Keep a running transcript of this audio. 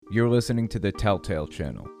You're listening to the Telltale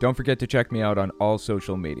Channel. Don't forget to check me out on all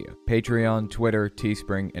social media: Patreon, Twitter,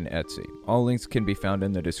 Teespring, and Etsy. All links can be found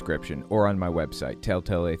in the description or on my website,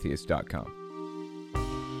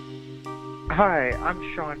 telltaleatheist.com. Hi,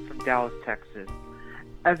 I'm Sean from Dallas, Texas.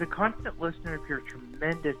 As a constant listener of your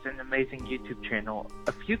tremendous and amazing YouTube channel,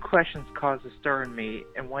 a few questions caused a stir in me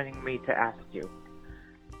and wanting me to ask you.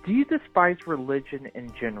 Do you despise religion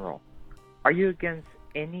in general? Are you against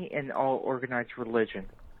any and all organized religion?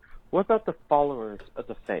 What about the followers of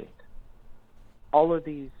the faith? All of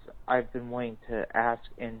these I've been wanting to ask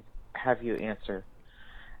and have you answer.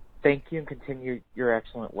 Thank you and continue your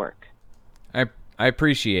excellent work. I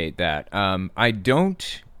appreciate that. I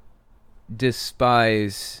don't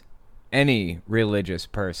despise any religious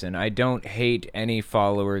person. I don't hate any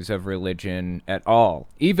followers of religion at all.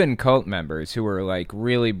 Even cult members who are like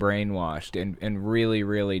really brainwashed and really,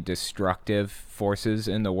 really destructive forces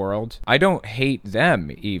in the world. I don't hate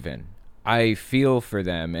them even. I feel for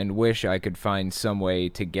them and wish I could find some way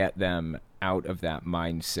to get them out of that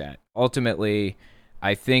mindset. Ultimately,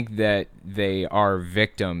 I think that they are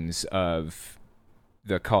victims of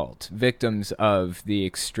the cult, victims of the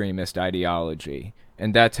extremist ideology.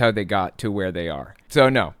 And that's how they got to where they are. So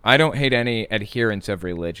no, I don't hate any adherents of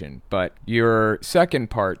religion. But your second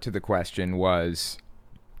part to the question was,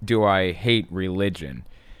 do I hate religion?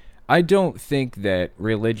 I don't think that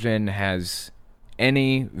religion has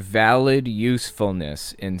any valid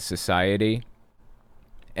usefulness in society.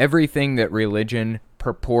 Everything that religion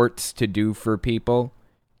purports to do for people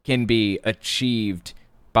can be achieved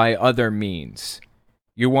by other means.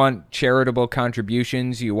 You want charitable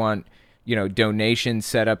contributions, you want donations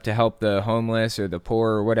set up to help the homeless or the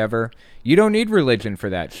poor or whatever. You don't need religion for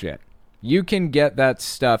that shit. You can get that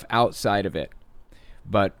stuff outside of it.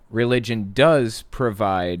 But religion does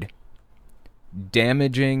provide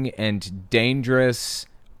damaging and dangerous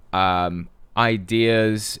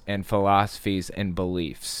ideas and philosophies and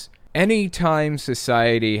beliefs. Anytime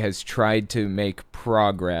society has tried to make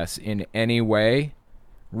progress in any way,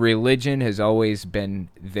 religion has always been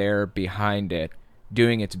there behind it,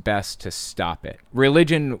 doing its best to stop it.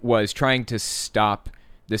 Religion was trying to stop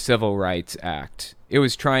the Civil Rights Act. It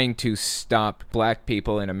was trying to stop black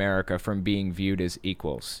people in America from being viewed as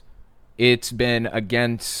equals. It's been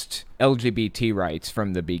against LGBT rights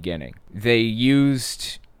from the beginning. They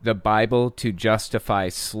used the Bible to justify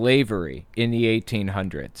slavery in the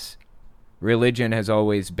 1800s. Religion has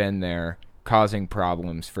always been there, causing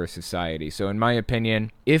problems for society. So in my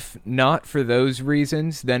opinion, if not for those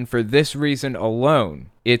reasons, then for this reason alone,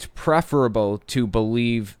 it's preferable to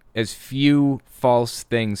believe as few false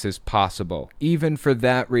things as possible. Even for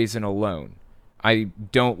that reason alone, I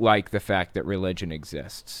don't like the fact that religion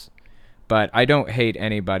exists. But I don't hate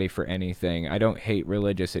anybody for anything. I don't hate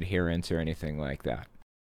religious adherence or anything like that.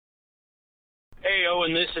 Hey,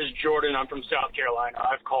 Owen, this is Jordan. I'm from South Carolina.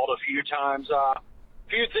 I've called a few times.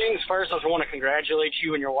 Few things. First, I just want to congratulate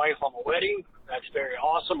you and your wife on the wedding. That's very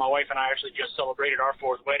awesome. My wife and I actually just celebrated our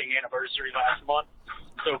 4th wedding anniversary last month,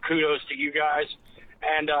 so kudos to you guys.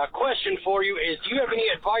 And question for you is, do you have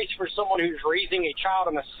any advice for someone who's raising a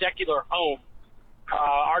child in a secular home?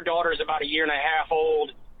 Our daughter is about 1.5 years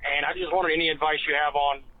old, and I just wondered any advice you have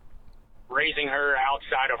on raising her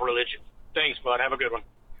outside of religion. Thanks, bud. Have a good one.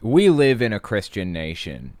 We live in a Christian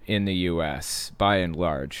nation in the U.S., by and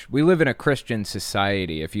large. We live in a Christian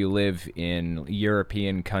society if you live in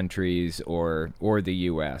European countries or the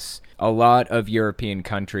U.S. A lot of European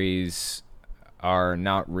countries are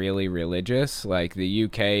not really religious. Like the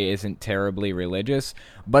U.K. isn't terribly religious,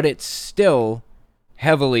 but it's still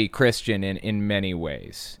heavily Christian in many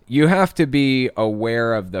ways. You have to be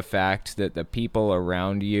aware of the fact that the people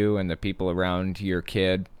around you and the people around your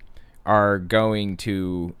kid are going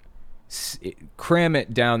to cram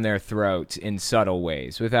it down their throats in subtle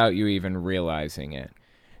ways without you even realizing it.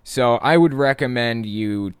 So I would recommend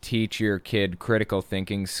you teach your kid critical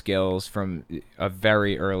thinking skills from a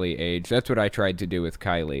very early age. That's what I tried to do with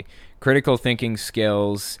Kylie. Critical thinking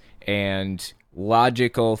skills and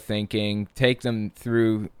logical thinking. Take them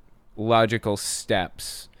through logical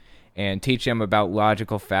steps and teach them about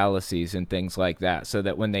logical fallacies and things like that, so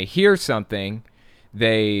that when they hear something,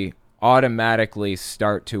 they automatically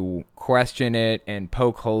start to question it and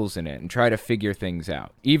poke holes in it and try to figure things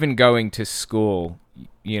out. Even going to school,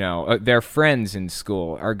 their friends in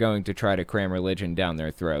school are going to try to cram religion down their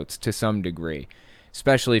throats to some degree,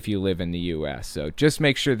 especially if you live in the U.S. So just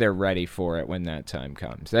make sure they're ready for it when that time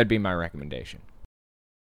comes. That'd be my recommendation.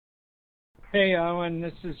 Hey, Owen,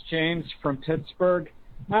 this is James from Pittsburgh.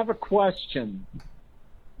 I have a question.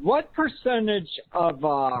 What percentage of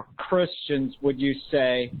Christians would you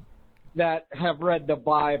say that have read the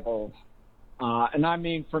Bible, and I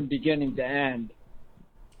mean from beginning to end,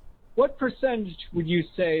 what percentage would you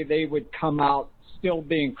say they would come out still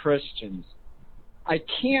being Christians? I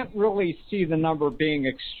can't really see the number being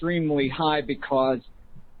extremely high because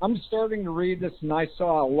I'm starting to read this and I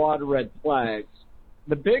saw a lot of red flags.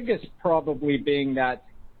 The biggest probably being that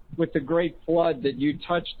with the great flood that you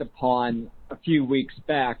touched upon a few weeks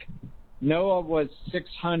back, Noah was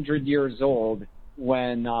 600 years old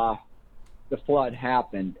when the flood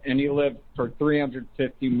happened, and he lived for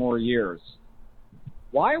 350 more years.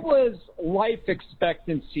 Why was life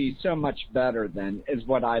expectancy so much better then, is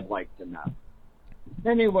what I'd like to know.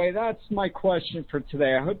 Anyway, that's my question for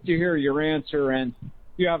today. I hope to hear your answer, and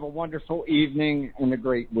you have a wonderful evening and a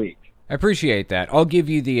great week. I appreciate that. I'll give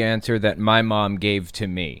you the answer that my mom gave to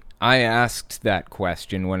me. I asked that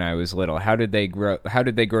question when I was little. How did they grow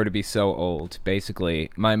to be so old?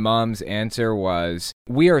 Basically, my mom's answer was,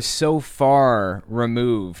 we are so far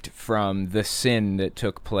removed from the sin that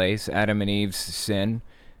took place, Adam and Eve's sin,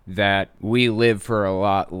 that we live for a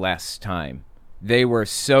lot less time. They were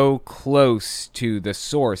so close to the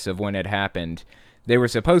source of when it happened. They were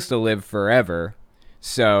supposed to live forever.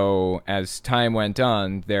 So as time went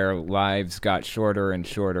on, their lives got shorter and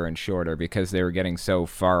shorter and shorter because they were getting so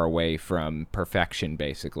far away from perfection,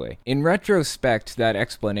 basically. In retrospect, that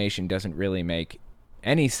explanation doesn't really make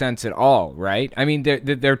any sense at all, right? I mean,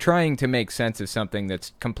 they're trying to make sense of something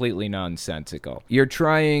that's completely nonsensical. You're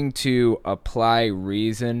trying to apply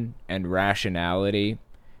reason and rationality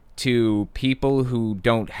to people who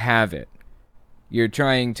don't have it. You're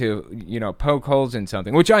trying to, poke holes in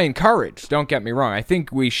something, which I encourage. Don't get me wrong. I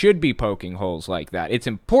think we should be poking holes like that. It's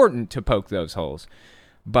important to poke those holes.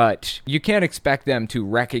 But you can't expect them to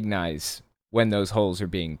recognize when those holes are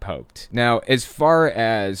being poked. Now, as far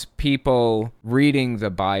as people reading the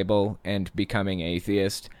Bible and becoming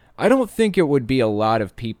atheist, I don't think it would be a lot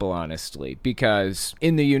of people, honestly, because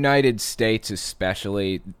in the United States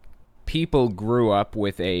especially, people grew up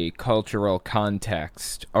with a cultural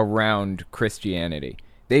context around Christianity.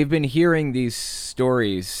 They've been hearing these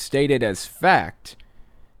stories stated as fact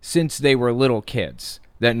since they were little kids,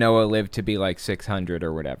 that Noah lived to be like 600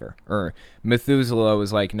 or whatever, or Methuselah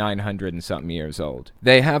was like 900 and something years old.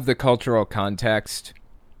 They have the cultural context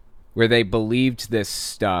where they believed this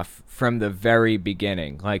stuff from the very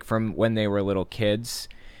beginning, like from when they were little kids,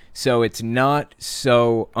 so it's not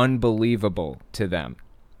so unbelievable to them.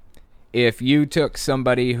 If you took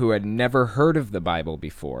somebody who had never heard of the Bible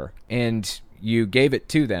before and you gave it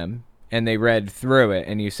to them and they read through it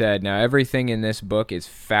and you said, now everything in this book is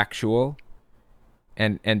factual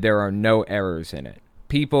and there are no errors in it,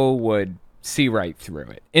 people would see right through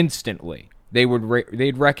it instantly.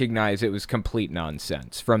 They'd recognize it was complete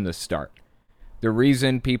nonsense from the start. The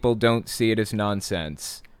reason people don't see it as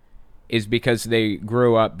nonsense is because they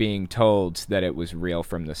grew up being told that it was real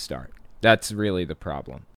from the start. That's really the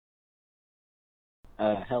problem.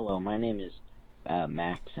 Hello, my name is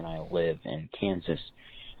Max, and I live in Kansas.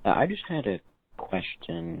 I just had a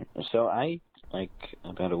question. So I,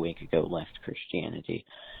 about a week ago, left Christianity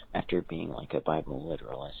after being, a Bible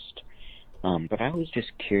literalist. But I was just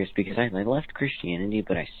curious, because I left Christianity,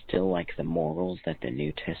 but I still like the morals that the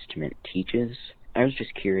New Testament teaches. I was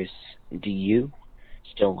just curious, do you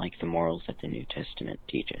still like the morals that the New Testament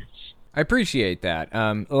teaches? I appreciate that.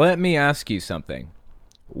 Let me ask you something.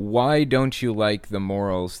 Why don't you like the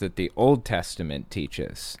morals that the Old Testament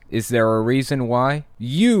teaches? Is there a reason why?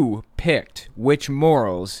 You picked which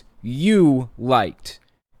morals you liked.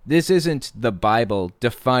 This isn't the Bible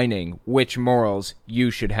defining which morals you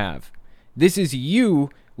should have. This is you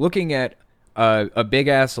looking at a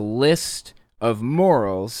big-ass list of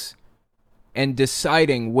morals and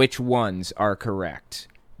deciding which ones are correct.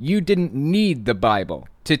 You didn't need the Bible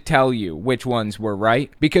to tell you which ones were right,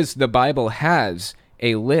 because the Bible has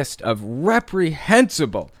a list of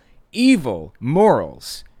reprehensible, evil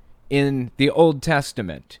morals in the Old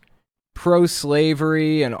Testament.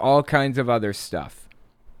 Pro-slavery and all kinds of other stuff.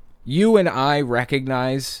 You and I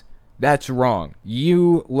recognize that's wrong.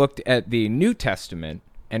 You looked at the New Testament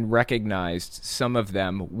and recognized some of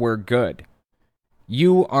them were good.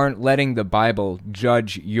 You aren't letting the Bible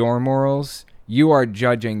judge your morals. You are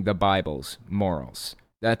judging the Bible's morals.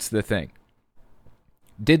 That's the thing.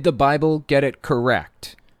 Did the Bible get it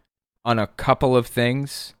correct on a couple of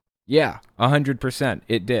things? Yeah, 100%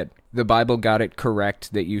 it did. The Bible got it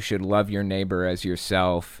correct that you should love your neighbor as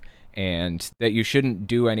yourself, and that you shouldn't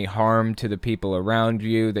do any harm to the people around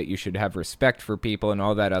you, that you should have respect for people and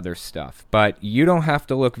all that other stuff. But you don't have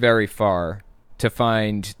to look very far to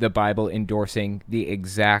find the Bible endorsing the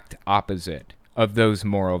exact opposite of those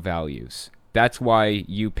moral values. That's why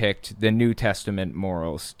you picked the New Testament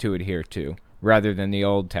morals to adhere to, rather than the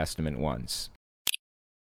Old Testament ones.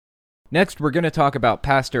 Next, we're going to talk about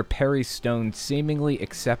Pastor Perry Stone seemingly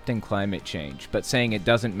accepting climate change, but saying it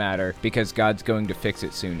doesn't matter because God's going to fix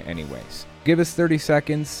it soon anyways. Give us 30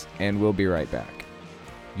 seconds, and we'll be right back.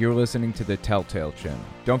 You're listening to the Telltale Channel.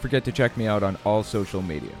 Don't forget to check me out on all social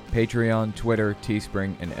media: Patreon, Twitter,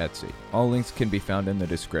 Teespring, and Etsy. All links can be found in the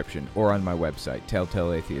description or on my website,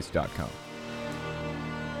 telltaleatheist.com.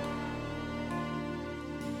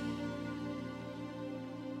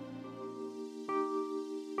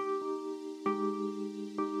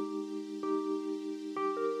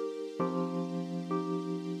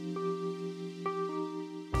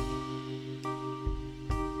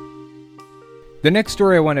 The next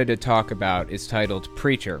story I wanted to talk about is titled,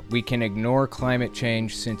 Preacher, We Can Ignore Climate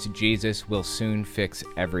Change Since Jesus Will Soon Fix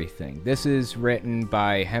Everything. This is written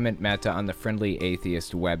by Hemant Mehta on the Friendly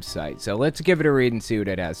Atheist website, so let's give it a read and see what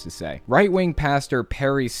it has to say. Right-wing pastor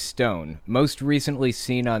Perry Stone, most recently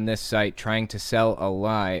seen on this site trying to sell a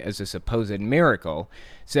lie as a supposed miracle,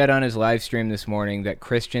 said on his live stream this morning that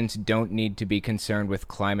Christians don't need to be concerned with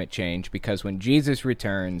climate change because when Jesus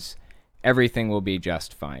returns, everything will be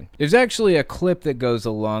just fine. There's actually a clip that goes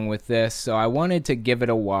along with this, so I wanted to give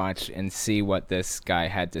it a watch and see what this guy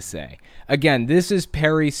had to say. Again, this is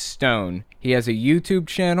Perry Stone. He has a YouTube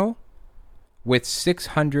channel with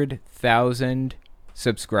 600,000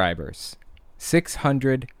 subscribers.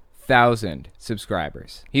 600,000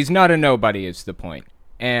 subscribers. He's not a nobody is the point.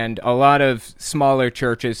 And a lot of smaller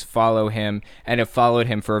churches follow him and have followed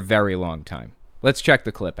him for a very long time. Let's check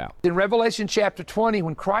the clip out. In Revelation chapter 20,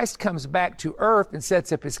 when Christ comes back to earth and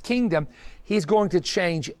sets up his kingdom, he's going to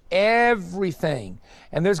change everything.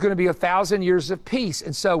 And there's going to be 1,000 years of peace.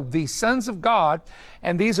 And so the sons of God,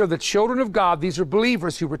 and these are the children of God, these are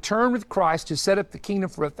believers who return with Christ to set up the kingdom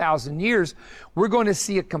for 1,000 years. We're going to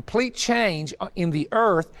see a complete change in the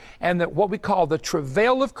earth, and that what we call the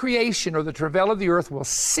travail of creation or the travail of the earth will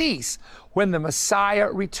cease when the Messiah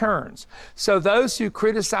returns. So those who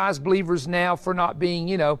criticize believers now for not being,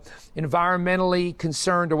 environmentally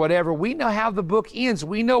concerned or whatever, we know how the book ends.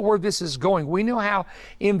 We know where this is going. We know how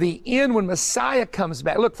in the end when Messiah comes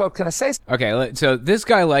back. Look, folks, can I say something? Okay, so this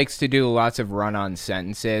guy likes to do lots of run-on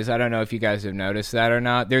sentences. I don't know if you guys have noticed that or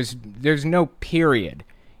not. There's no period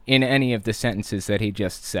in any of the sentences that he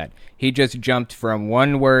just said. He just jumped from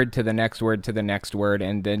one word to the next word to the next word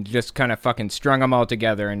and then just kind of fucking strung them all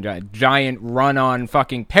together in a giant run-on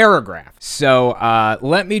fucking paragraph. So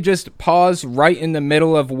let me just pause right in the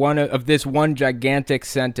middle of this one gigantic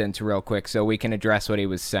sentence real quick so we can address what he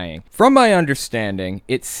was saying. From my understanding,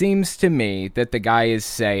 it seems to me that the guy is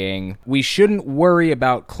saying we shouldn't worry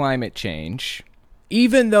about climate change,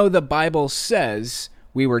 even though the Bible says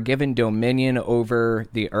we were given dominion over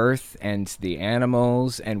the earth and the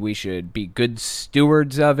animals, and we should be good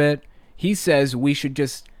stewards of it. He says we should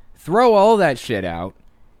just throw all that shit out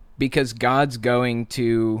because God's going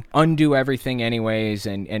to undo everything anyways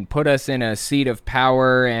and put us in a seat of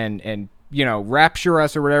power and rapture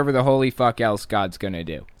us or whatever the holy fuck else God's going to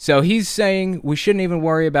do. So he's saying we shouldn't even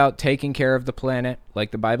worry about taking care of the planet,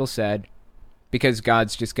 like the Bible said, because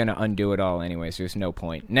God's just going to undo it all anyways. There's no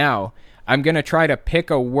point. Now, I'm going to try to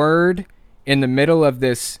pick a word in the middle of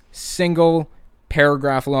this single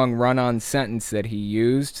paragraph-long run-on sentence that he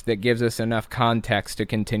used that gives us enough context to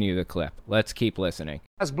continue the clip. Let's keep listening.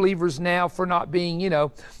 As believers now for not being,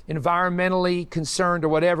 environmentally concerned or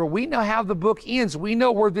whatever, we know how the book ends. We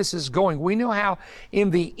know where this is going. We know how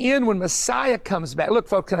in the end when Messiah comes back. Look,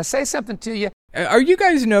 folks, can I say something to you? Are you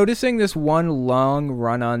guys noticing this one long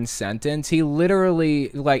run-on sentence? He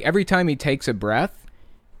literally, every time he takes a breath,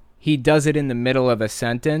 he does it in the middle of a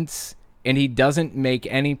sentence, and he doesn't make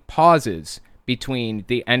any pauses between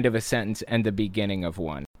the end of a sentence and the beginning of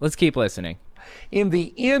one. Let's keep listening. In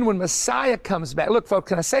the end, when Messiah comes back. Look, folks,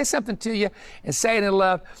 can I say something to you and say it in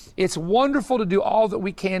love? It's wonderful to do all that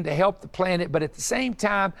we can to help the planet, but at the same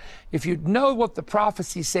time, if you know what the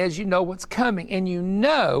prophecy says, you know what's coming, and you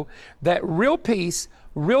know that real peace,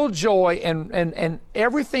 real joy, and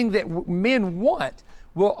everything that men want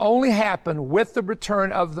will only happen with the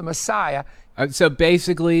return of the Messiah. So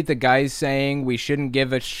basically, the guy's saying we shouldn't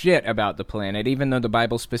give a shit about the planet, even though the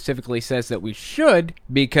Bible specifically says that we should,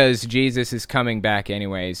 because Jesus is coming back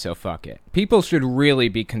anyways, so fuck it. People should really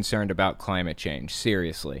be concerned about climate change,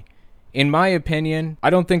 seriously. In my opinion, I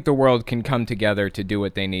don't think the world can come together to do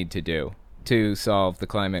what they need to do to solve the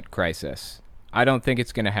climate crisis. I don't think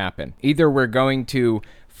it's going to happen. Either we're going to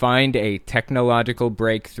find a technological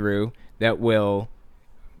breakthrough that will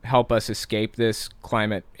help us escape this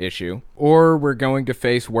climate issue, or we're going to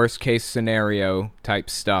face worst case scenario type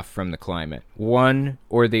stuff from the climate. One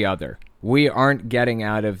or the other. We aren't getting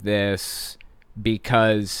out of this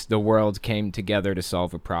because the world came together to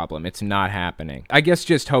solve a problem. It's not happening. I guess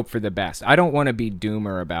just hope for the best. I don't want to be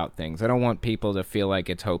doomer about things. I don't want people to feel like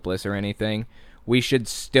it's hopeless or anything. We should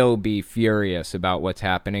still be furious about what's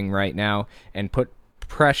happening right now and put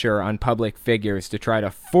pressure on public figures to try to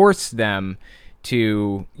force them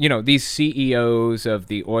to, these CEOs of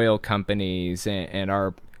the oil companies and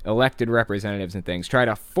our elected representatives and things, try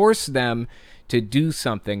to force them to do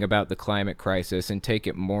something about the climate crisis and take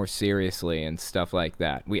it more seriously and stuff like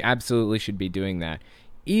that. We absolutely should be doing that.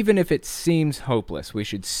 Even if it seems hopeless, we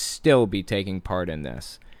should still be taking part in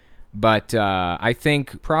this. But I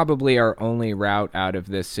think probably our only route out of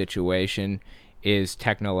this situation is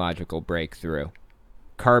technological breakthrough.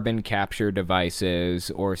 Carbon capture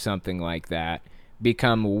devices or something like that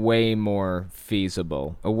become way more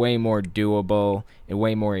feasible, way more doable, and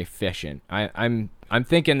way more efficient. I'm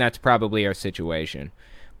thinking that's probably our situation.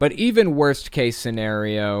 But even worst case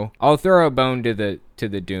scenario, I'll throw a bone to the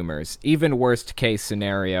doomers. Even worst case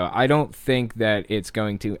scenario, I don't think that it's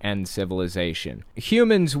going to end civilization.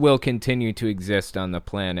 Humans will continue to exist on the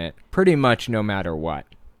planet pretty much no matter what,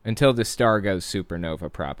 until the star goes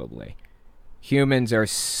supernova probably. Humans are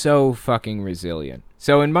so fucking resilient.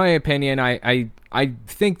 So in my opinion, I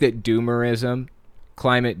think that doomerism,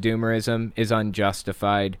 climate doomerism, is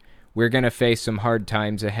unjustified. We're going to face some hard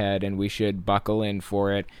times ahead, and we should buckle in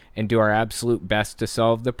for it and do our absolute best to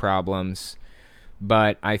solve the problems.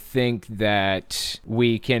 But I think that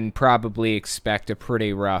we can probably expect a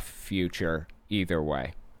pretty rough future either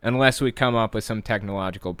way, unless we come up with some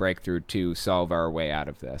technological breakthrough to solve our way out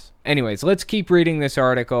of this. Anyways, let's keep reading this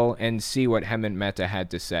article and see what Hemant Mehta had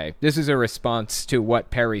to say. This is a response to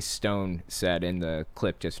what Perry Stone said in the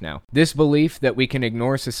clip just now. This belief that we can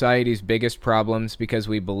ignore society's biggest problems because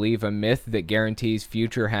we believe a myth that guarantees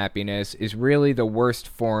future happiness is really the worst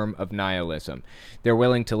form of nihilism. They're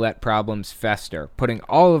willing to let problems fester, putting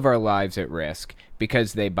all of our lives at risk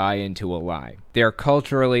because they buy into a lie. They're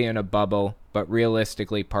culturally in a bubble, but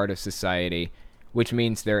realistically part of society, which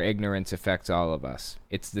means their ignorance affects all of us.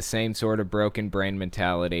 It's the same sort of broken brain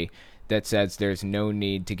mentality that says there's no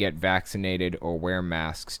need to get vaccinated or wear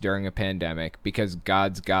masks during a pandemic because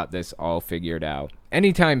God's got this all figured out.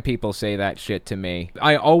 Anytime people say that shit to me,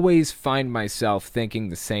 I always find myself thinking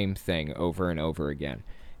the same thing over and over again.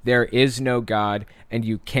 There is no God, and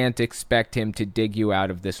you can't expect him to dig you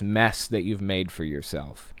out of this mess that you've made for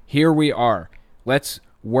yourself. Here we are. Let's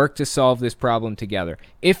work to solve this problem together.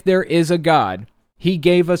 If there is a God, he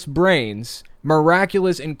gave us brains,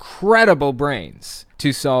 miraculous, incredible brains,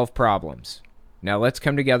 to solve problems. Now let's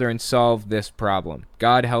come together and solve this problem.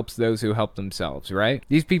 God helps those who help themselves, right?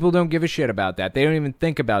 These people don't give a shit about that. They don't even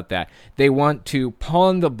think about that. They want to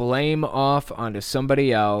pawn the blame off onto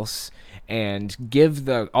somebody else and give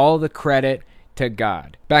all the credit to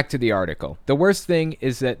God. Back to the article. The worst thing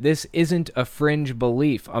is that this isn't a fringe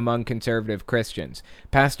belief among conservative Christians.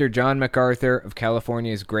 Pastor John MacArthur of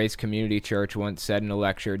California's Grace Community Church once said in a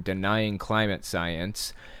lecture denying climate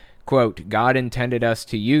science, quote, God intended us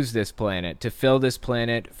to use this planet, to fill this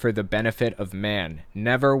planet for the benefit of man.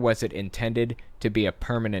 Never was it intended to be a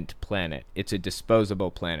permanent planet. It's a disposable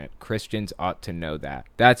planet. Christians ought to know that.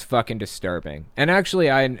 That's fucking disturbing. And actually,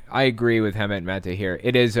 I agree with Hemant Mehta here.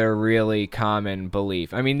 It is a really common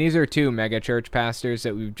belief. I mean, these are two megachurch pastors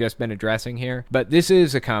that we've just been addressing here, but this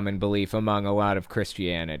is a common belief among a lot of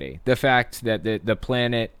Christianity. The fact that the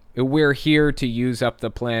planet, we're here to use up the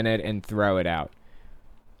planet and throw it out.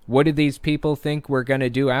 What do these people think we're going to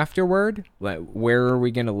do afterward? Where are we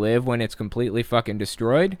going to live when it's completely fucking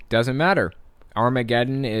destroyed? Doesn't matter.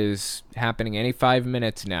 Armageddon is happening any 5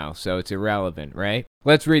 minutes now, so it's irrelevant, right?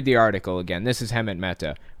 Let's read the article again. This is Hemant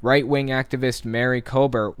Mehta. Right-wing activist Mary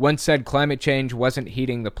Colbert once said climate change wasn't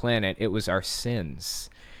heating the planet, it was our sins.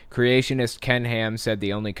 Creationist Ken Ham said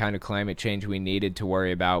the only kind of climate change we needed to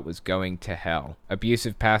worry about was going to hell.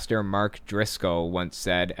 Abusive pastor Mark Driscoll once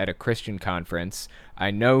said at a Christian conference,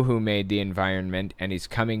 I know who made the environment and he's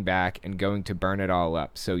coming back and going to burn it all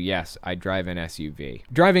up. So yes, I drive an SUV.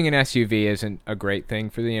 Driving an SUV isn't a great thing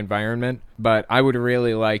for the environment, but I would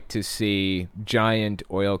really like to see giant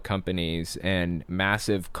oil companies and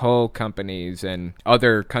massive coal companies and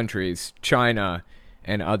other countries, China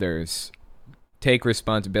and others, take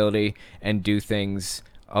responsibility and do things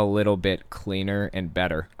a little bit cleaner and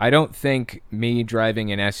better. I don't think me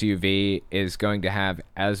driving an SUV is going to have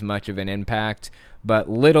as much of an impact, but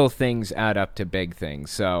little things add up to big things.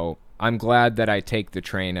 So I'm glad that I take the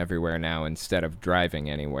train everywhere now instead of driving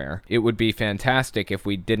anywhere. It would be fantastic if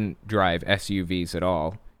we didn't drive SUVs at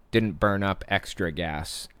all, didn't burn up extra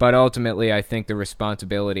gas. But ultimately, I think the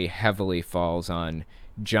responsibility heavily falls on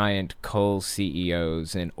giant coal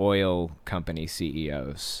CEOs and oil company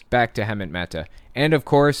CEOs. Back to Hemant Mehta. And of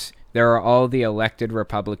course, there are all the elected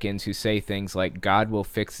Republicans who say things like God will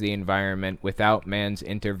fix the environment without man's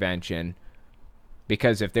intervention,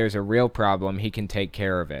 because if there's a real problem, he can take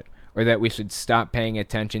care of it. Or that we should stop paying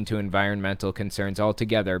attention to environmental concerns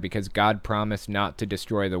altogether because God promised not to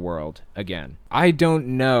destroy the world again. I don't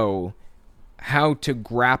know how to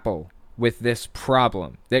grapple with this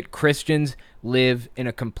problem, that Christians live in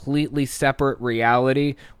a completely separate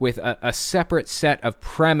reality with a separate set of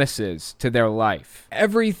premises to their life.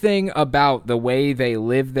 Everything about the way they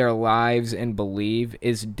live their lives and believe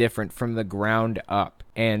is different from the ground up.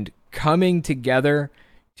 And coming together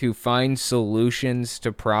to find solutions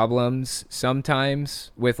to problems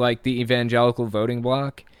sometimes with like the evangelical voting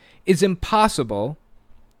bloc is impossible,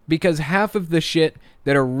 because half of the shit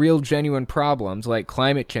that are real genuine problems, like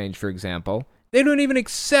climate change, for example, they don't even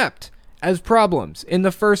accept as problems in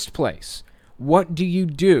the first place. What do you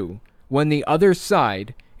do when the other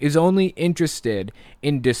side is only interested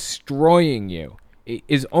in destroying you,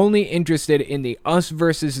 is only interested in the us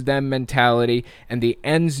versus them mentality and the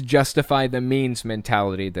ends justify the means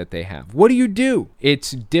mentality that they have? What do you do?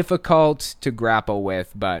 It's difficult to grapple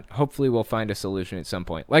with, but hopefully we'll find a solution at some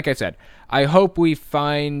point. Like I said, I hope we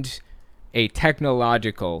find a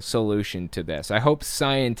technological solution to this. I hope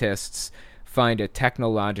scientists find a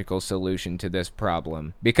technological solution to this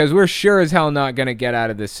problem, because we're sure as hell not going to get out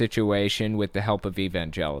of this situation with the help of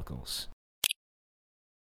evangelicals.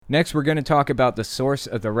 Next, we're going to talk about the source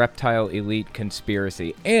of the reptile elite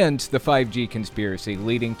conspiracy and the 5G conspiracy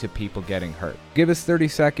leading to people getting hurt. Give us 30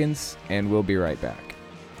 seconds and we'll be right back.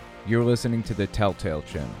 You're listening to the Telltale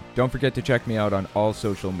Channel. Don't forget to check me out on all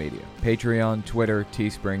social media: Patreon, Twitter,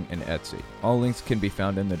 Teespring, and Etsy. All links can be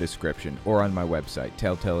found in the description or on my website,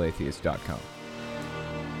 telltaleatheist.com.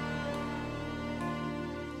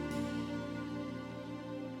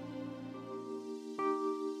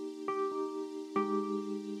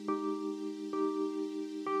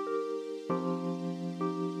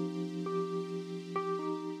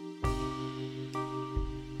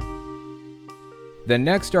 The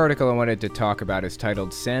next article I wanted to talk about is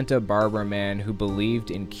titled "Santa Barbara Man Who Believed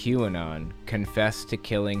in QAnon Confessed to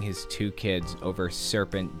Killing His 2 Kids Over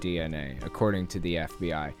Serpent DNA," according to the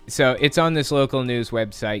FBI. So it's on this local news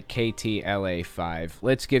website, KTLA5.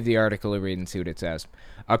 Let's give the article a read and see what it says.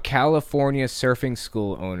 A California surfing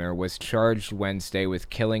school owner was charged Wednesday with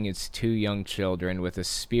killing his 2 young children with a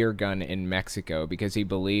spear gun in Mexico because he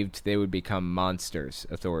believed they would become monsters,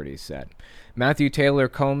 authorities said. Matthew Taylor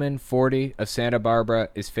Coleman, 40, of Santa Barbara,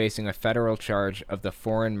 is facing a federal charge of the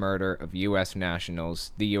foreign murder of U.S.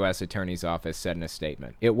 nationals, the U.S. Attorney's Office said in a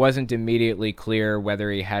statement. It wasn't immediately clear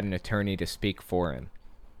whether he had an attorney to speak for him.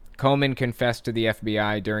 Coleman confessed to the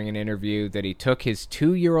FBI during an interview that he took his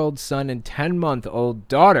 2-year-old son and 10-month-old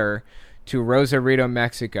daughter to Rosarito,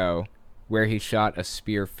 Mexico, where he shot a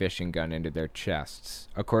spear fishing gun into their chests,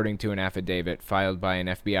 according to an affidavit filed by an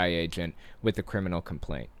FBI agent with a criminal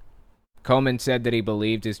complaint. Coleman said that he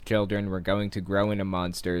believed his children were going to grow into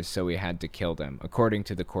monsters, so he had to kill them, according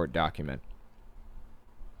to the court document.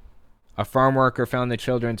 A farm worker found the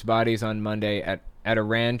children's bodies on Monday at a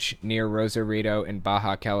ranch near Rosarito in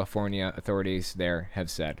Baja California, authorities there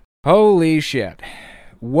have said. Holy shit.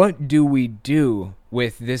 What do we do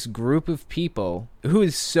with this group of people who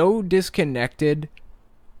is so disconnected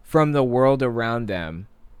from the world around them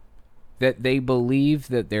that they believe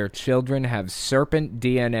that their children have serpent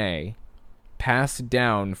DNA passed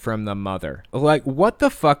down from the mother? Like, what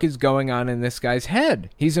the fuck is going on in this guy's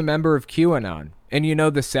head? He's a member of QAnon. And you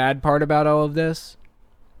know the sad part about all of this?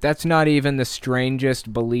 That's not even the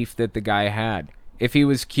strangest belief that the guy had. If he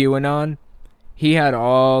was QAnon, he had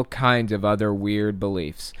all kinds of other weird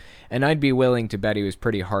beliefs. And I'd be willing to bet he was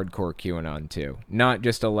pretty hardcore QAnon too. Not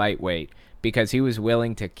just a lightweight, because he was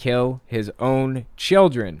willing to kill his own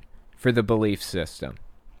children for the belief system.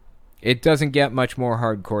 It doesn't get much more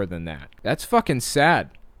hardcore than that. That's fucking sad.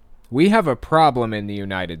 We have a problem in the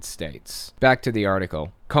United States. Back to the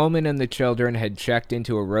article. Coleman and the children had checked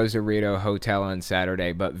into a Rosarito hotel on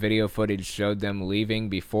Saturday, but video footage showed them leaving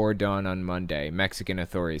before dawn on Monday, Mexican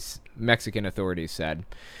authorities Mexican authorities said.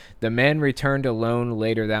 The man returned alone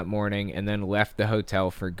later that morning and then left the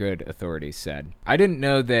hotel for good, authorities said. I didn't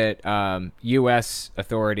know that U.S.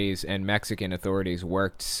 authorities and Mexican authorities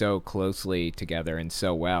worked so closely together and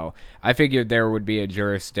so well. I figured there would be a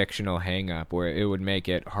jurisdictional hang-up where it would make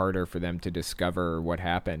it harder for them to discover what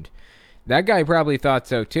happened. That guy probably thought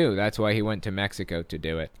so too. That's why he went to Mexico to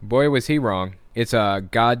do it. Boy, was he wrong. It's a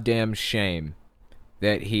goddamn shame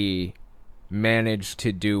that he managed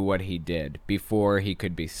to do what he did before he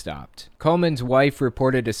could be stopped. Coleman's wife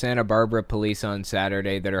reported to Santa Barbara police on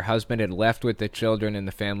Saturday that her husband had left with the children in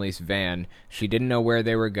the family's van. She didn't know where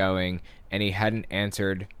they were going, and he hadn't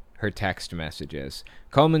answered her text messages.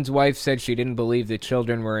 Coleman's wife said she didn't believe the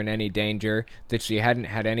children were in any danger, that she hadn't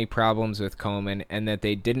had any problems with Coleman, and that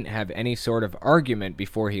they didn't have any sort of argument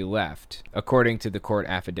before he left, according to the court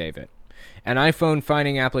affidavit. An iPhone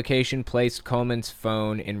finding application placed Coleman's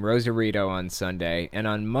phone in Rosarito on Sunday, and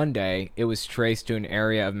on Monday, it was traced to an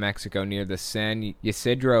area of Mexico near the San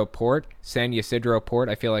Ysidro Port,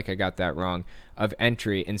 I feel like I got that wrong, of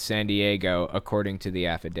entry in San Diego, according to the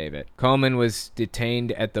affidavit. Coleman was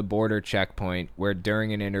detained at the border checkpoint, where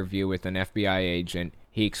during an interview with an FBI agent,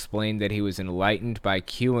 he explained that he was enlightened by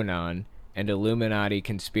QAnon and Illuminati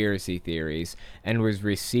conspiracy theories, and was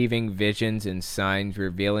receiving visions and signs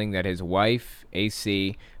revealing that his wife,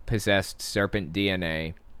 AC, possessed serpent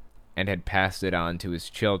DNA and had passed it on to his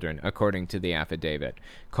children, according to the affidavit.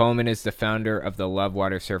 Coleman is the founder of the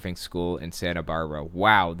Lovewater Surfing School in Santa Barbara.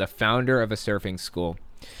 Wow, the founder of a surfing school.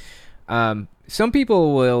 Some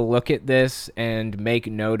people will look at this and make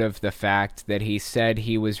note of the fact that he said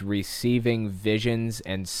he was receiving visions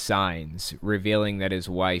and signs revealing that his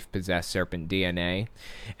wife possessed serpent DNA,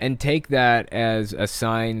 and take that as a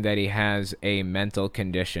sign that he has a mental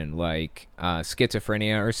condition like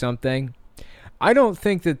schizophrenia or something. I don't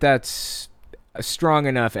think that that's strong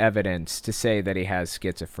enough evidence to say that he has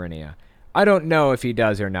schizophrenia. I don't know if he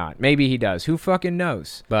does or not. Maybe he does. Who fucking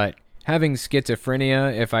knows? But having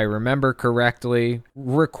schizophrenia, if I remember correctly,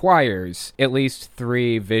 requires at least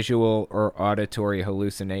 3 visual or auditory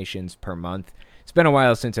hallucinations per month. It's been a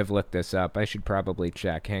while since I've looked this up. I should probably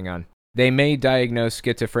check. Hang on. They may diagnose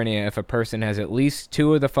schizophrenia if a person has at least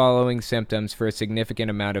 2 of the following symptoms for a significant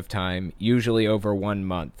amount of time, usually over 1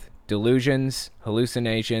 month. Delusions,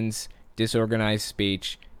 hallucinations, disorganized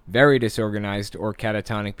speech, very disorganized or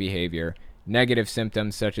catatonic behavior, negative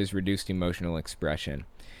symptoms such as reduced emotional expression.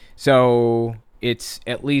 So it's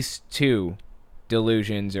at least 2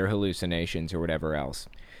 delusions or hallucinations or whatever else.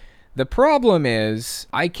 The problem is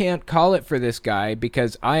I can't call it for this guy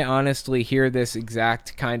because I honestly hear this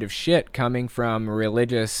exact kind of shit coming from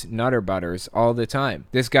religious nutterbutters all the time.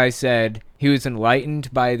 This guy said he was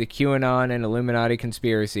enlightened by the QAnon and Illuminati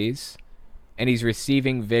conspiracies, and he's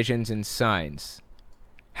receiving visions and signs.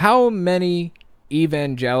 How many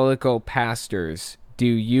evangelical pastors do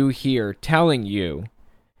you hear telling you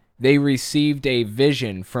they received a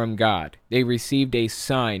vision from God? They received a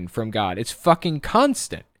sign from God. It's fucking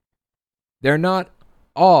constant. They're not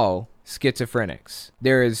all schizophrenics.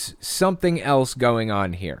 There is something else going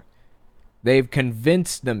on here. They've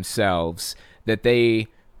convinced themselves that they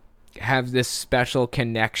have this special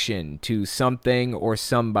connection to something or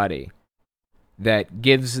somebody that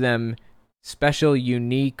gives them special,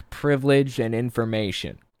 unique privilege and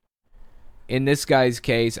information. In this guy's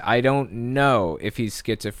case, I don't know if he's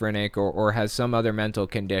schizophrenic or has some other mental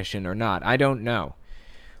condition or not. I don't know.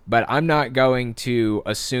 But I'm not going to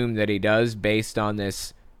assume that he does based on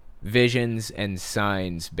this visions and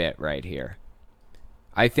signs bit right here.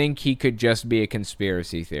 I think he could just be a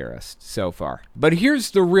conspiracy theorist so far. But here's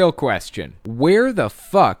the real question. Where the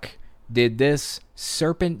fuck did this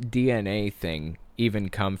serpent DNA thing even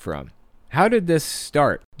come from? How did this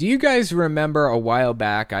start? Do you guys remember a while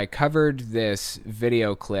back I covered this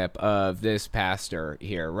video clip of this pastor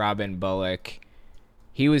here, Robin Bullock?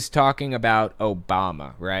 He was talking about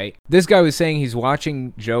Obama, right? This guy was saying he's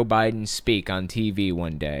watching Joe Biden speak on TV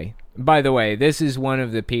one day. By the way, this is one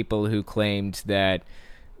of the people who claimed that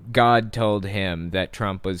God told him that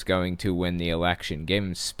Trump was going to win the election, gave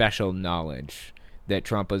him special knowledge that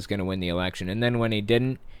Trump was going to win the election. And then when he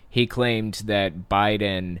didn't, he claimed that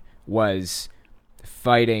Biden was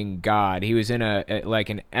fighting God. He was in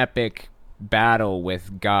an epic battle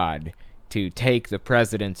with God to take the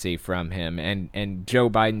presidency from him, and Joe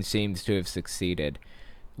Biden seems to have succeeded.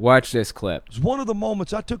 Watch this clip. It's one of the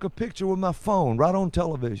moments I took a picture with my phone right on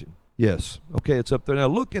television. Yes. Okay, it's up there. Now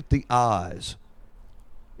look at the eyes.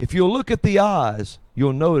 If you'll look at the eyes,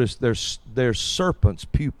 you'll notice there's serpent's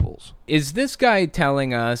pupils. Is this guy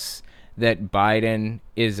telling us that Biden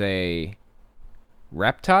is a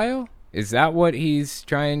reptile? Is that what he's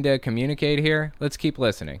trying to communicate here? Let's keep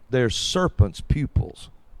listening. They're serpents' pupils.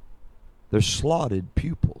 They're slotted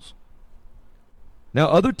pupils. Now,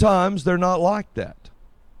 other times they're not like that.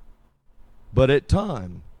 But at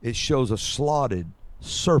time, it shows a slotted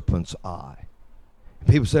serpent's eye.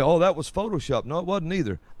 People say, oh, that was Photoshop. No, it wasn't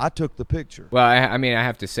either. I took the picture. Well, I mean, I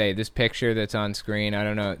have to say, this picture that's on screen, I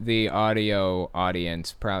don't know, the audio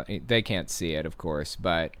audience, they can't see it, of course,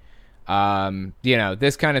 but, you know,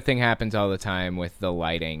 this kind of thing happens all the time with the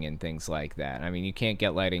lighting and things like that. I mean, you can't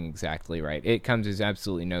get lighting exactly right. It comes as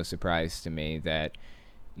absolutely no surprise to me that,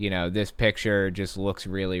 you know, this picture just looks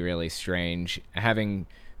really, really strange, having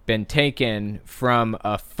been taken from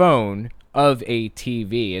a phone of a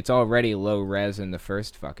TV. It's already low res in the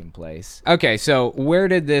first fucking place. Okay, so where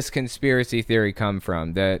did this conspiracy theory come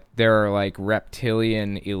from? That there are like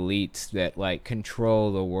reptilian elites that like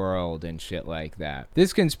control the world and shit like that.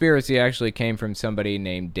 This conspiracy actually came from somebody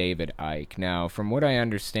named David Icke. Now, from what I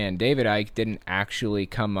understand, David Icke didn't actually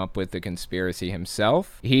come up with the conspiracy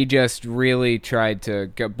himself. He just really tried to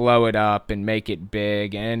blow it up and make it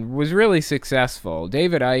big and was really successful.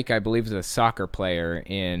 David Icke, I believe, is a soccer player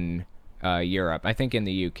in Europe, I think in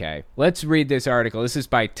the UK. Let's read this article. This is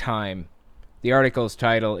by Time. The article's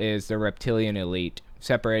title is The Reptilian Elite,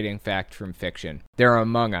 Separating Fact from Fiction. They're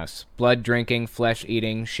among us, blood-drinking,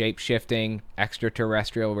 flesh-eating, shape-shifting,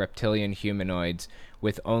 extraterrestrial reptilian humanoids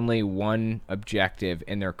with only one objective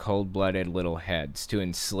in their cold-blooded little heads, to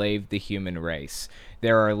enslave the human race.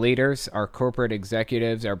 There are leaders, our corporate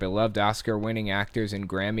executives, our beloved Oscar-winning actors and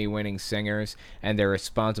Grammy-winning singers, and they're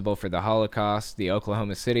responsible for the Holocaust, the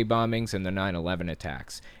Oklahoma City bombings, and the 9/11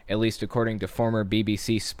 attacks, at least according to former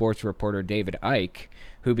BBC sports reporter David Icke,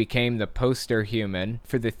 who became the poster human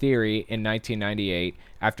for the theory in 1998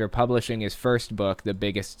 after publishing his first book, The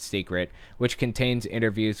Biggest Secret, which contains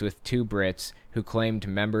interviews with two Brits who claimed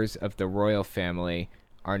members of the royal family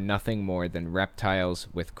are nothing more than reptiles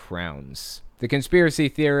with crowns. The conspiracy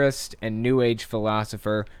theorist and New Age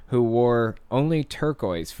philosopher who wore only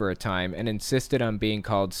turquoise for a time and insisted on being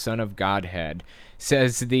called Son of Godhead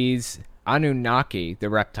says these Anunnaki,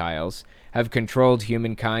 the reptiles, have controlled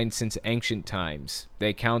humankind since ancient times.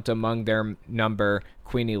 They count among their number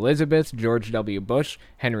Queen Elizabeth, George W. Bush,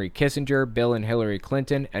 Henry Kissinger, Bill and Hillary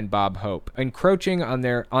Clinton, and Bob Hope. Encroaching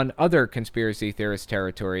on other conspiracy theorist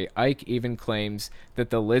territory, Icke even claims that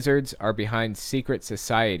the lizards are behind secret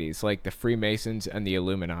societies like the Freemasons and the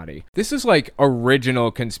Illuminati. This is like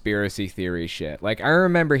original conspiracy theory shit. Like, I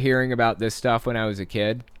remember hearing about this stuff when I was a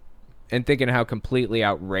kid and thinking how completely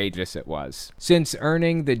outrageous it was. Since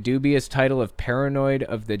earning the dubious title of Paranoid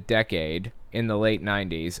of the Decade in the late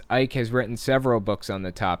 90s, Icke has written several books on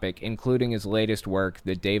the topic, including his latest work,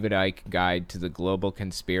 The David Icke Guide to the Global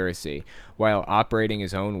Conspiracy, while operating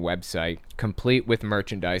his own website, complete with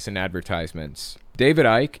merchandise and advertisements. David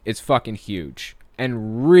Icke is fucking huge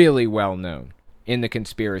and really well known in the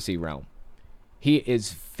conspiracy realm. He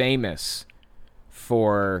is famous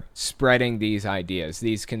for spreading these ideas,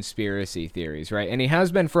 these conspiracy theories, right? And he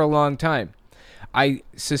has been for a long time. I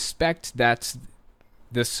suspect that's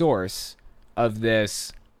the source of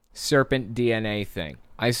this serpent DNA thing.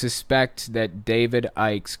 I suspect that David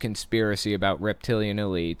Icke's conspiracy about reptilian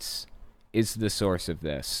elites is the source of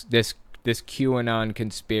this QAnon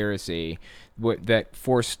conspiracy that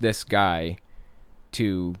forced this guy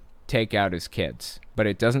to take out his kids. But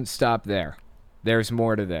it doesn't stop there. There's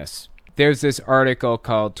more to this. There's this article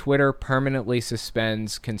called Twitter Permanently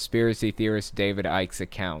Suspends Conspiracy Theorist David Icke's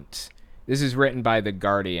Account. This is written by The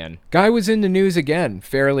Guardian. Guy was in the news again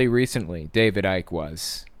fairly recently, David Icke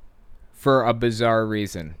was, for a bizarre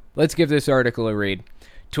reason. Let's give this article a read.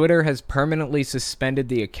 Twitter has permanently suspended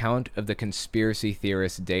the account of the conspiracy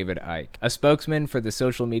theorist David Icke. A spokesman for the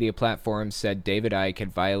social media platform said David Icke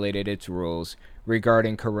had violated its rules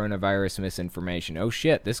regarding coronavirus misinformation. Oh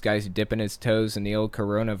shit, this guy's dipping his toes in the old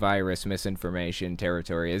coronavirus misinformation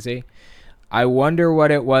territory, is he? I wonder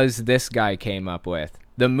what it was this guy came up with.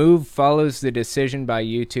 The move follows the decision by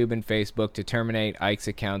YouTube and Facebook to terminate Icke's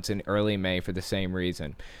accounts in early May for the same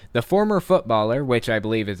reason. The former footballer, which I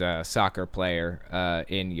believe is a soccer player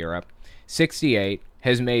in Europe, 68,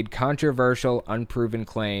 has made controversial, unproven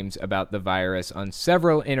claims about the virus on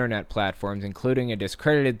several internet platforms, including a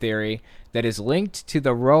discredited theory that is linked to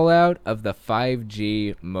the rollout of the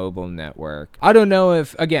 5G mobile network. I don't know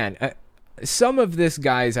if, again, some of this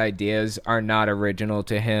guy's ideas are not original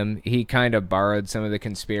to him. He kind of borrowed some of the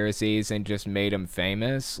conspiracies and just made them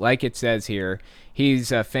famous. Like it says here,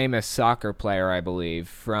 he's a famous soccer player, I believe,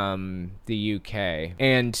 from the UK.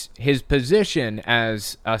 And his position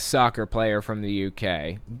as a soccer player from the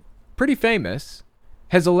UK, pretty famous,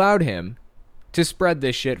 has allowed him to spread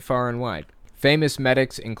this shit far and wide. Famous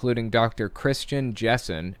medics, including Dr. Christian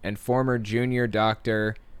Jessen and former junior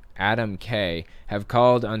doctor Adam Kay, have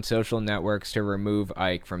called on social networks to remove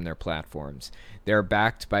Icke from their platforms. They're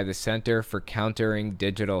backed by the Center for Countering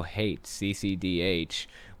Digital Hate, CCDH,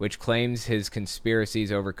 which claims his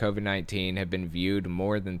conspiracies over COVID-19 have been viewed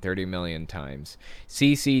more than 30 million times.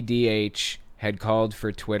 CCDH had called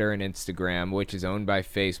for Twitter and Instagram, which is owned by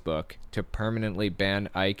Facebook, to permanently ban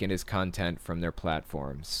Icke and his content from their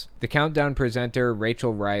platforms. The Countdown presenter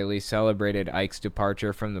Rachel Riley celebrated Icke's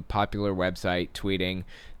departure from the popular website, tweeting,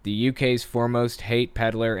 "The UK's foremost hate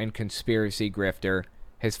peddler and conspiracy grifter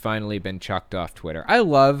has finally been chucked off Twitter." I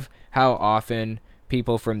love how often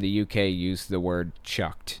people from the UK use the word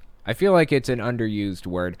chucked. I feel like it's an underused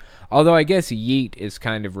word, although I guess yeet is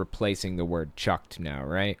kind of replacing the word chucked now,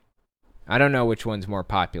 right? I don't know which one's more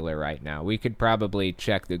popular right now. We could probably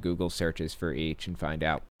check the Google searches for each and find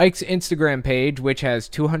out. Icke's Instagram page, which has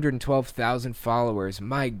 212,000 followers,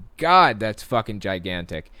 my god, that's fucking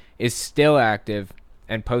gigantic, is still active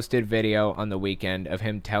and posted video on the weekend of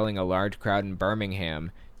him telling a large crowd in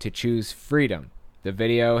Birmingham to choose freedom. The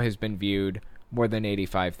video has been viewed more than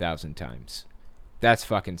 85,000 times. That's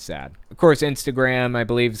fucking sad. Of course, Instagram, I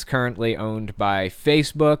believe, is currently owned by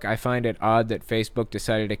Facebook. I find it odd that Facebook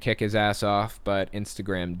decided to kick his ass off, but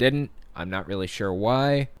Instagram didn't. I'm not really sure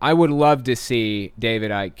why. I would love to see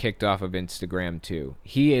David Icke kicked off of Instagram too.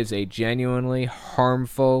 He is a genuinely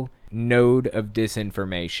harmful node of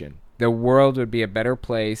disinformation. The world would be a better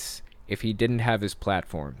place if he didn't have his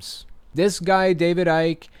platforms. This guy, David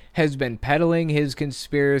Icke, has been peddling his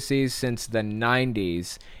conspiracies since the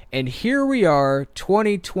 90s, and here we are,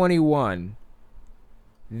 2021.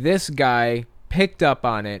 This guy picked up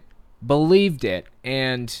on it, believed it,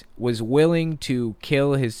 and was willing to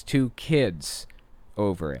kill his 2 kids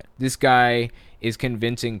over it. This guy is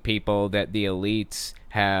convincing people that the elites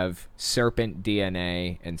have serpent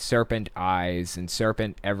DNA and serpent eyes and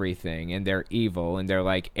serpent everything, and they're evil, and they're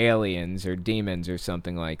like aliens or demons or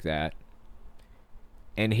something like that.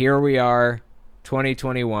 And here we are,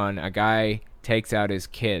 2021, a guy takes out his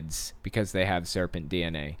kids because they have serpent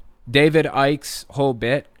DNA. David Icke's whole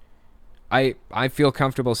bit, I feel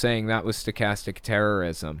comfortable saying that was stochastic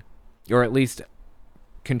terrorism, or at least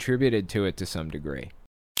contributed to it to some degree.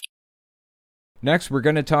 Next, we're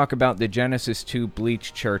going to talk about the Genesis 2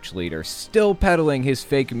 Bleach church leader still peddling his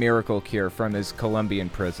fake miracle cure from his Colombian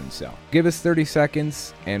prison cell. Give us 30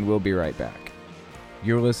 seconds, and we'll be right back.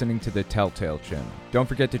 You're listening to the Telltale Channel. Don't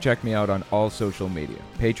forget to check me out on all social media: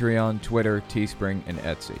 Patreon, Twitter, Teespring, and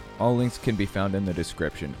Etsy. All links can be found in the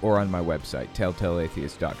description or on my website,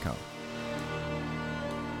 telltaleatheist.com.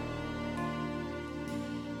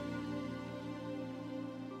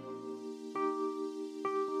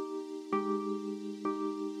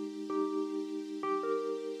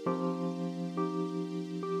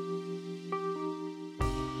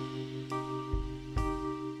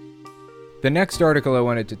 The next article I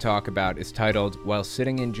wanted to talk about is titled, "While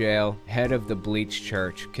Sitting in Jail, Head of the Bleach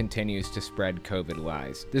Church Continues to Spread COVID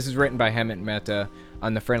Lies." This is written by Hemant Mehta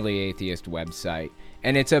on the Friendly Atheist website,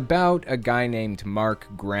 and it's about a guy named Mark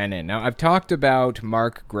Grenon. Now, I've talked about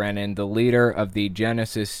Mark Grenon, the leader of the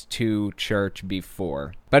Genesis 2 church,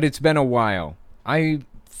 before, but it's been a while. I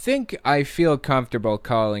think I feel comfortable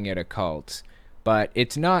calling it a cult, but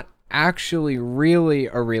it's not actually really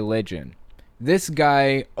a religion. This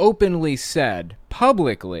guy openly said,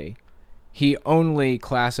 publicly, he only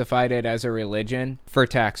classified it as a religion for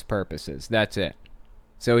tax purposes. That's it.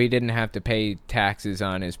 So he didn't have to pay taxes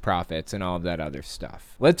on his profits and all of that other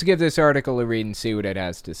stuff. Let's give this article a read and see what it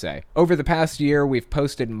has to say. Over the past year, we've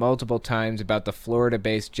posted multiple times about the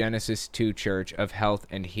Florida-based Genesis 2 Church of Health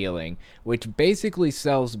and Healing, which basically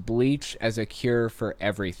sells bleach as a cure for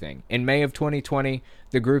everything. In May of 2020,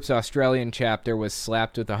 the group's Australian chapter was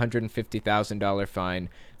slapped with a $150,000 fine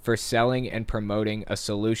for selling and promoting a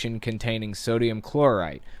solution containing sodium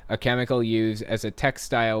chloride, a chemical used as a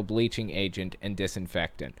textile bleaching agent and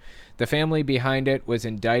disinfectant. The family behind it was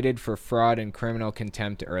indicted for fraud and criminal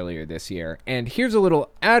contempt earlier this year. And here's a little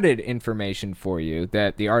added information for you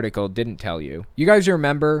that the article didn't tell you. You guys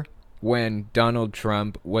remember when Donald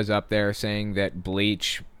Trump was up there saying that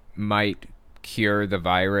bleach might cure the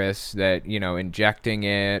virus, that, you know, injecting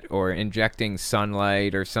it or injecting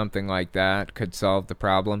sunlight or something like that could solve the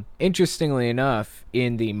problem? Interestingly enough,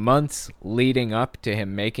 in the months leading up to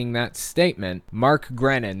him making that statement, Mark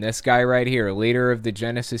Grenon, this guy right here, leader of the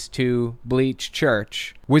Genesis 2 Bleach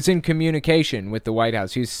Church, was in communication with the White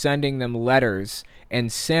House. He was sending them letters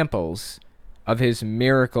and samples of his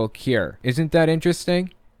miracle cure. Isn't that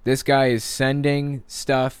interesting? This guy is sending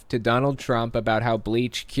stuff to Donald Trump about how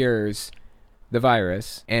bleach cures the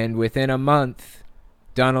virus, and within a month,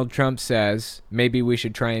 Donald Trump says maybe we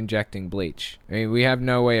should try injecting bleach. I mean, we have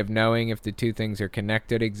no way of knowing if the two things are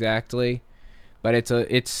connected exactly, but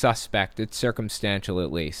it's suspect. It's circumstantial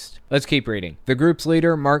at least. Let's keep reading. The group's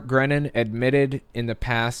leader, Mark Brennan, admitted in the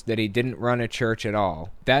past that he didn't run a church at all.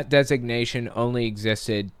 That designation only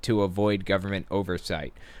existed to avoid government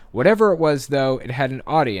oversight. Whatever it was, though, it had an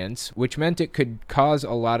audience, which meant it could cause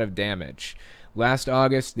a lot of damage. Last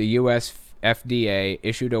August, the U.S. FDA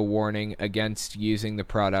issued a warning against using the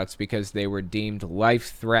products because they were deemed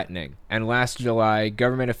life-threatening. And last July,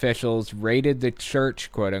 government officials raided the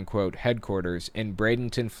church, quote-unquote, headquarters in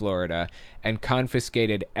Bradenton, Florida, and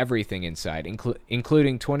confiscated everything inside,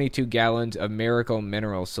 including 22 gallons of Miracle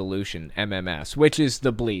Mineral Solution, MMS, which is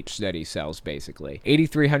the bleach that he sells, basically,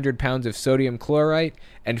 8,300 pounds of sodium chloride,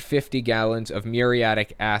 and 50 gallons of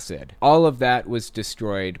muriatic acid. All of that was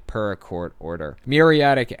destroyed per a court order.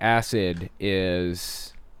 Muriatic acid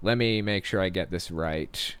is... Let me make sure I get this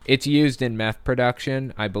right. It's used in meth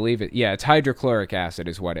production. I believe it... Yeah, it's hydrochloric acid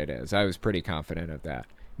is what it is. I was pretty confident of that.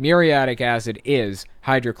 Muriatic acid is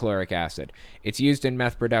hydrochloric acid. It's used in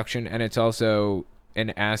meth production, and it's also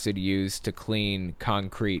an acid used to clean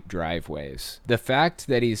concrete driveways. The fact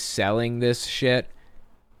that he's selling this shit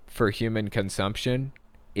for human consumption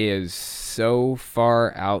is so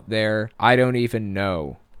far out there, I don't even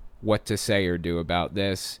know what to say or do about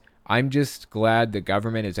this. I'm just glad the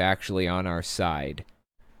government is actually on our side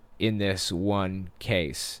in this one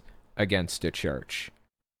case against a church.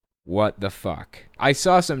 What the fuck? I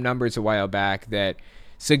saw some numbers a while back that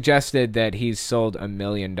suggested that he's sold $1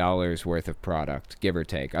 million worth of product, give or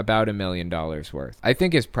take, about $1 million worth. I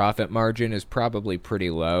think his profit margin is probably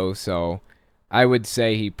pretty low, so I would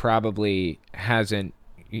say he probably hasn't,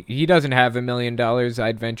 he doesn't have $1 million,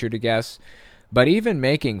 I'd venture to guess. But even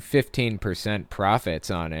making 15% profits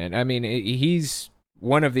on it, I mean, he's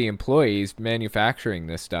one of the employees manufacturing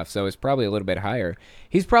this stuff, so it's probably a little bit higher.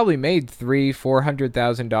 He's probably made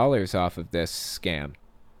 $300,000-$400,000 off of this scam.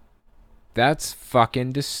 That's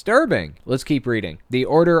fucking disturbing. Let's keep reading. The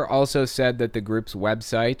order also said that the group's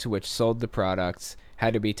website, which sold the products,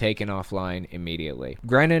 had to be taken offline immediately.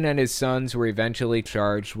 Brennan and his sons were eventually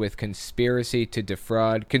charged with conspiracy to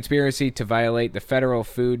defraud, conspiracy to violate the Federal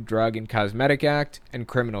Food, Drug, and Cosmetic Act, and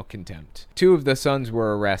criminal contempt. 2 of the sons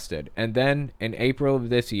were arrested, and then, in April of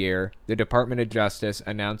this year, the Department of Justice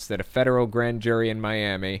announced that a federal grand jury in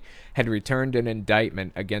Miami had returned an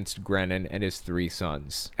indictment against Brennan and his 3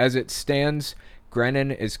 sons. As it stands,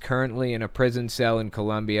 Brennan is currently in a prison cell in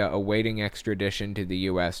Colombia awaiting extradition to the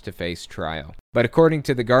U.S. to face trial. But according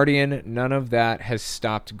to The Guardian, none of that has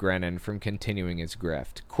stopped Brennan from continuing his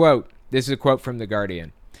grift. Quote, this is a quote from The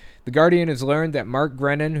Guardian. The Guardian has learned that Mark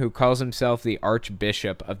Brennan, who calls himself the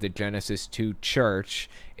Archbishop of the Genesis 2 Church,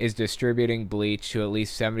 is distributing bleach to at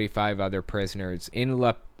least 75 other prisoners in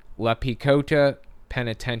La Picota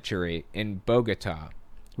Penitentiary in Bogota,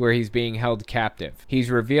 where he's being held captive. He's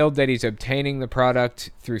revealed that he's obtaining the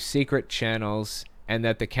product through secret channels and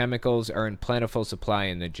that the chemicals are in plentiful supply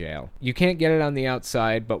in the jail. You can't get it on the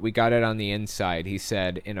outside, but we got it on the inside, he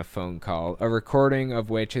said in a phone call, a recording of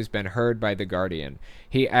which has been heard by The Guardian.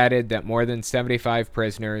 He added that more than 75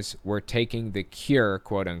 prisoners were taking the cure,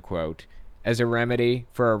 quote-unquote, as a remedy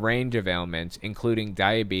for a range of ailments, including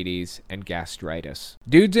diabetes and gastritis.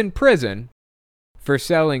 Dude's in prison for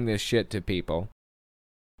selling this shit to people,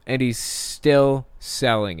 and he's still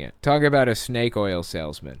selling it. Talk about a snake oil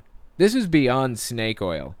salesman. This is beyond snake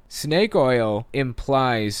oil. Snake oil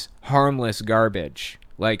implies harmless garbage,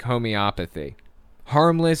 like homeopathy.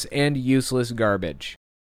 Harmless and useless garbage.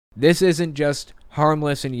 This isn't just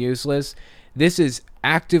harmless and useless. This is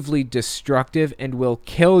actively destructive and will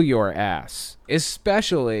kill your ass.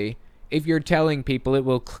 Especially if you're telling people it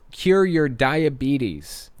will cure your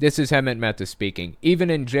diabetes. This is Hemant Mehta speaking. Even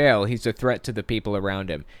in jail, he's a threat to the people around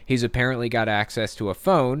him. He's apparently got access to a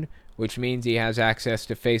phone, which means he has access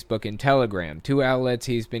to Facebook and Telegram, 2 outlets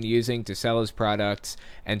he's been using to sell his products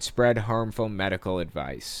and spread harmful medical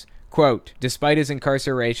advice. Quote, despite his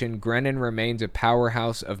incarceration, Brennan remains a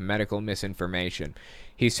powerhouse of medical misinformation.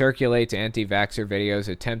 He circulates anti-vaxxer videos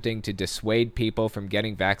attempting to dissuade people from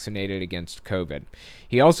getting vaccinated against COVID.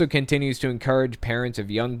 He also continues to encourage parents of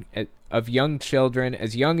young children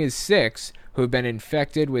as young as 6 who have been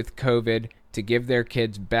infected with COVID to give their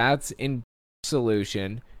kids baths in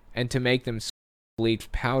solution and to make them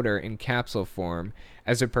bleach powder in capsule form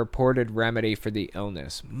as a purported remedy for the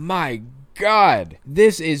illness. My God,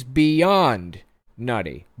 this is beyond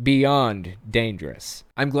nutty, beyond dangerous.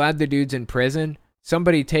 I'm glad the dude's in prison,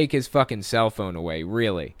 Somebody take his fucking cell phone away,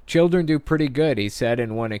 really. Children do pretty good, he said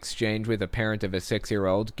in one exchange with a parent of a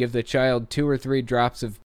 6-year-old. Give the child 2 or 3 drops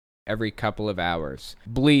of every couple of hours.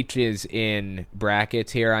 Bleach is in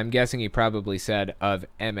brackets here. I'm guessing he probably said of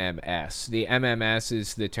MMS. The MMS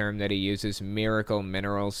is the term that he uses, miracle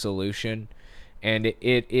mineral solution. And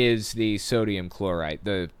it is the sodium chloride,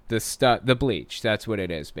 the bleach. That's what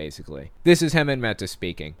it is, basically. This is Hemen Mehta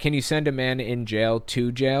speaking. Can you send a man in jail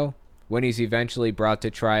to jail? When he's eventually brought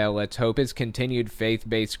to trial, let's hope his continued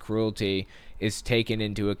faith-based cruelty is taken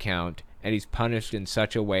into account, and he's punished in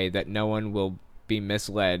such a way that no one will be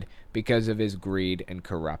misled because of his greed and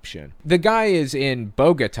corruption. The guy is in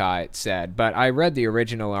Bogota, it said, but I read the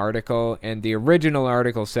original article, and the original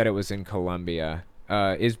article said it was in Colombia.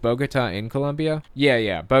 Is Bogota in Colombia?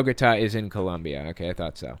 Yeah, Bogota is in Colombia. Okay, I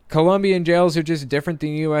thought so. Colombian jails are just different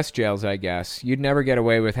than U.S. jails, I guess. You'd never get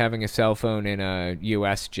away with having a cell phone in a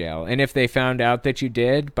U.S. jail. And if they found out that you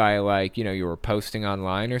did by, like, you know, you were posting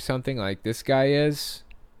online or something like this guy is,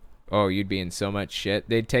 oh, you'd be in so much shit.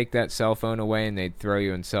 They'd take that cell phone away and they'd throw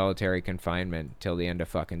you in solitary confinement till the end of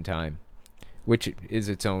fucking time, which is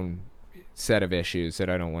its own set of issues that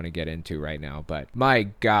I don't want to get into right now. But my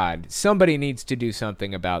God, somebody needs to do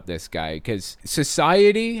something about this guy, because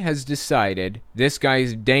society has decided this guy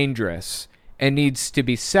is dangerous and needs to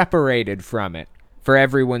be separated from it for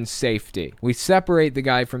everyone's safety. We separate the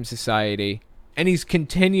guy from society and he's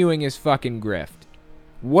continuing his fucking grift.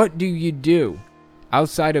 What do you do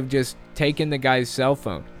outside of just taking the guy's cell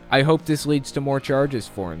phone? I hope this leads to more charges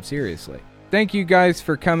for him, seriously. Thank you guys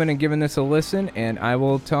for coming and giving this a listen, and I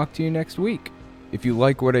will talk to you next week. If you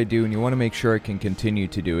like what I do and you want to make sure I can continue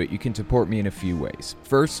to do it, you can support me in a few ways.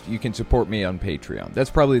 First, you can support me on Patreon. That's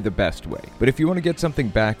probably the best way. But if you want to get something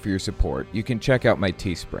back for your support, you can check out my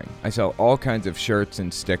Teespring. I sell all kinds of shirts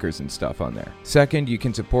and stickers and stuff on there. Second, you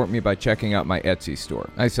can support me by checking out my Etsy store.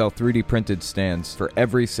 I sell 3D printed stands for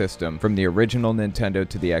every system, from the original Nintendo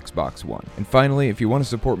to the Xbox One. And finally, if you want to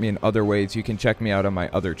support me in other ways, you can check me out on my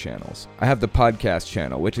other channels. I have the podcast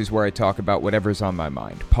channel, which is where I talk about whatever's on my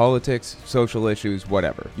mind. Politics, social issues,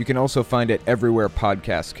 whatever. You can also find it everywhere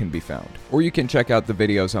podcasts can be found. Or you can check out the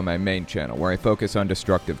videos on my main channel, where I focus on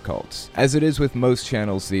destructive cults. As it is with most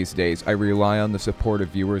channels these days, I rely on the support of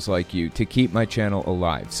viewers like you to keep my channel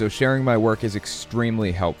alive, so sharing my work is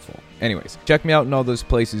extremely helpful. Anyways, check me out in all those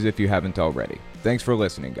places if you haven't already. Thanks for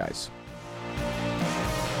listening, guys.